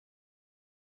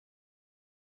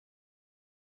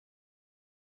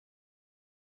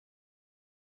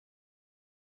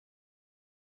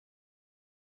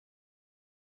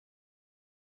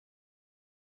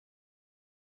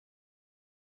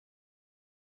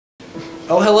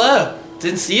Oh, hello.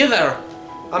 Didn't see you there.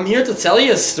 I'm here to tell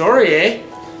you a story, eh?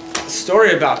 A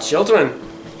story about children.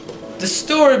 The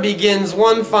story begins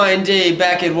one fine day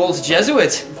back at Walsh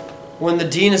Jesuit, when the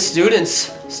dean of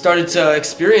students started to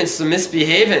experience some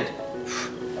misbehaving.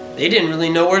 They didn't really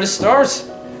know where to start.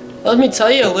 Let me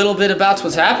tell you a little bit about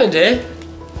what's happened, eh?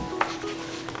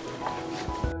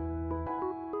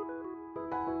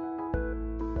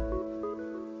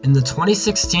 In the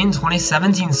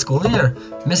 2016-2017 school year,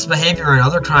 misbehavior and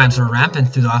other crimes were rampant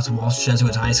throughout Walsh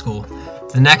Jesuit High School.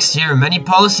 The next year, many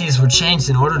policies were changed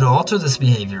in order to alter this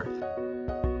behavior.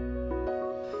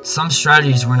 Some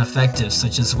strategies were ineffective,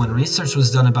 such as when research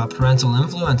was done about parental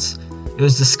influence. It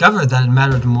was discovered that it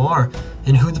mattered more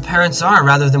in who the parents are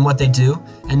rather than what they do,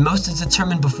 and most is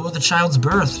determined before the child's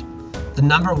birth. The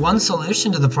number one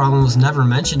solution to the problem was never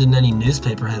mentioned in any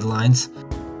newspaper headlines.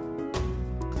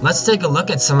 Let's take a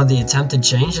look at some of the attempted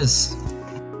changes.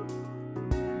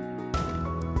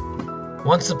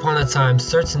 Once upon a time,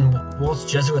 certain Walsh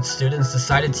Jesuit students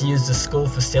decided to use the school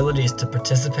facilities to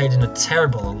participate in a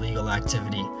terrible illegal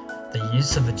activity, the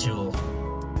use of a jewel.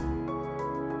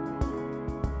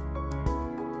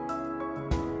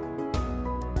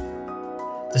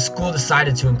 The school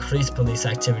decided to increase police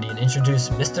activity and introduce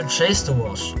Mr. Chase to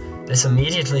Walsh. This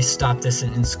immediately stopped this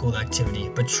in-school activity,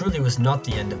 but truly was not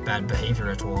the end of bad behavior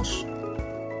at Walsh.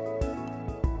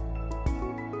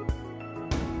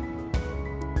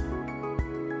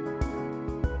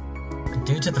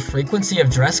 Due to the frequency of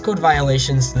dress code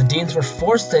violations, the deans were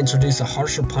forced to introduce a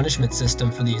harsher punishment system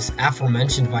for these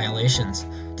aforementioned violations.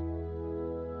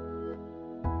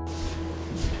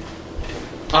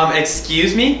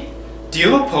 Excuse me? Do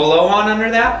you have a polo on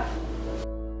under that?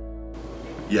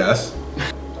 Yes.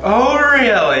 Oh,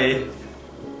 really?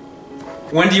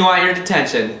 When do you want your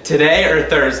detention? Today or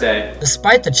Thursday?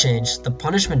 Despite the change, the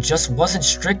punishment just wasn't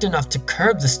strict enough to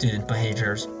curb the student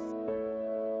behaviors.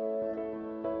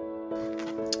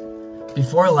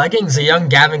 Before leggings, a young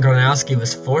Gavin Gronowski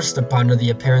was forced to ponder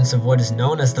the appearance of what is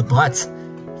known as the butt.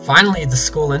 Finally, the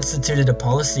school instituted a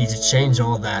policy to change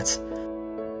all that.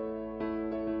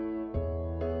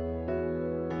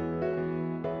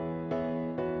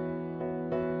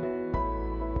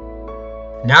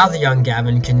 Now the young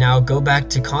Gavin can now go back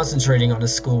to concentrating on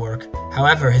his schoolwork.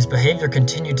 However, his behavior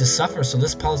continued to suffer, so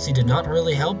this policy did not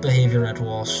really help behavior at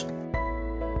Walsh.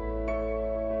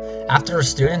 After a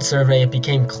student survey, it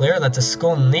became clear that the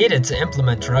school needed to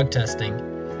implement drug testing.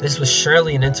 This was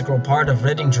surely an integral part of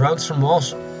ridding drugs from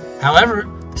Walsh. However,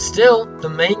 still, the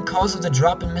main cause of the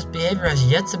drop in misbehavior has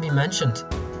yet to be mentioned.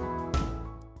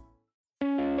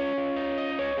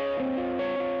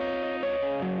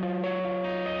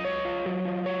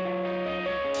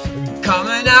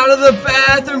 Coming out of the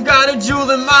bathroom, got a jewel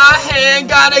in my hand.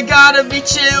 Gotta be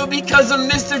chill because of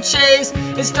Mr. Chase.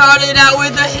 It started out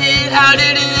with a hit, how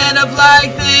did it end up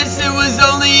like this? It was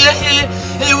only a hit,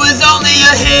 it was only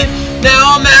a hit.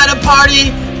 Now I'm at a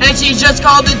party, and she just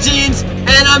called the deans.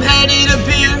 And I'm handing a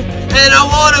beer, and I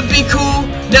wanna be cool.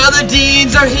 Now the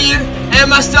deans are here, and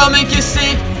my stomach is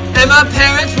sick. And my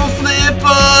parents will flip,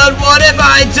 but what have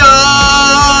I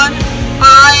done?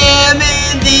 I am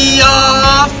in the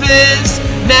office,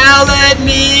 now let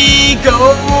me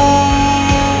go.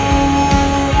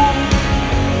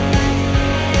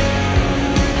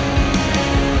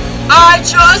 I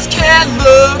just can't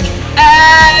look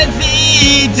at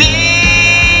the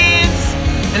deans,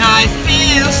 and I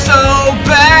feel so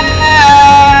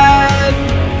bad.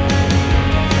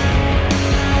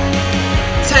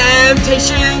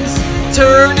 Temptations,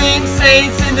 turning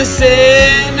saints into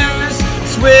sinners,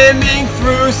 swimming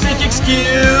through sick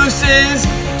excuses,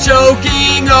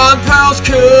 choking on Pearl's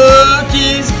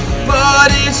cookies,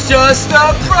 but it's just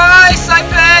the price I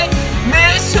pay.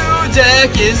 Miss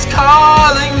Hudak is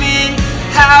calling me.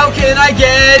 How can I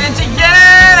get into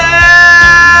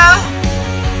Yale?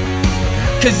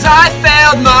 'Cause I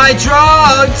failed my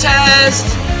drug test.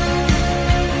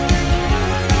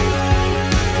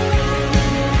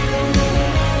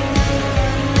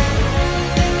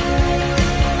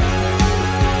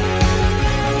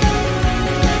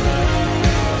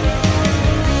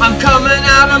 I'm coming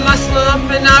out of my slump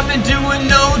and I've been doing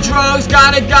no drugs.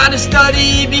 Gotta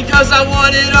study because I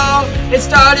want it all. It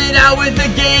started out with a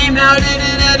game, how did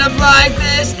it end up like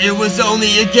this? It was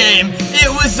only a game, it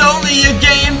was only a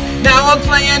game. Now I'm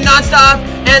playing non-stop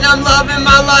and I'm loving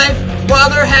my life, while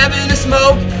they're having a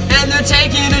smoke and they're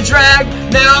taking a drag.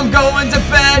 Now I'm going to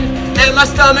bed and my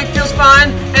stomach feels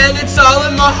fine, and it's all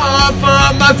in my heart,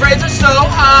 but my grades are so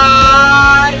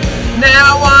high.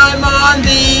 Now I'm on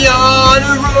the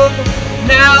honor roll,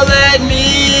 now let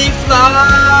me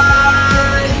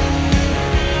fly.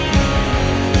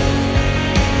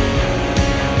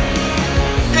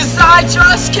 I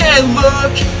just can't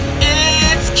look,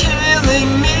 it's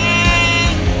killing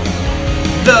me.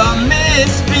 The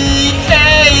misbehavior.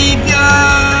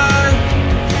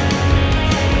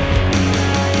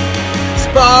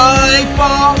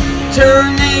 Spikeball,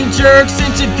 turning jerks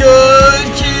into good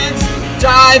kids,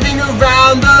 diving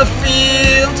around the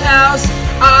field house.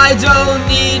 I don't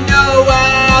need no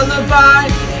alibi,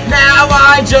 now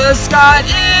I just got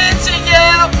into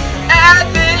Yale.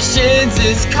 Admissions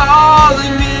is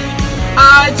calling me,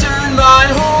 I turned my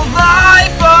whole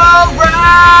life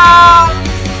around,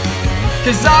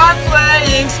 'cause I'm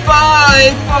playing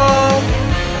spikeball.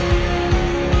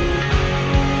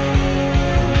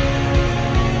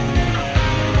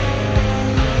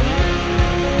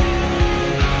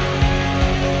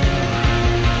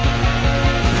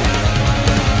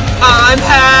 I'm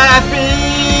happy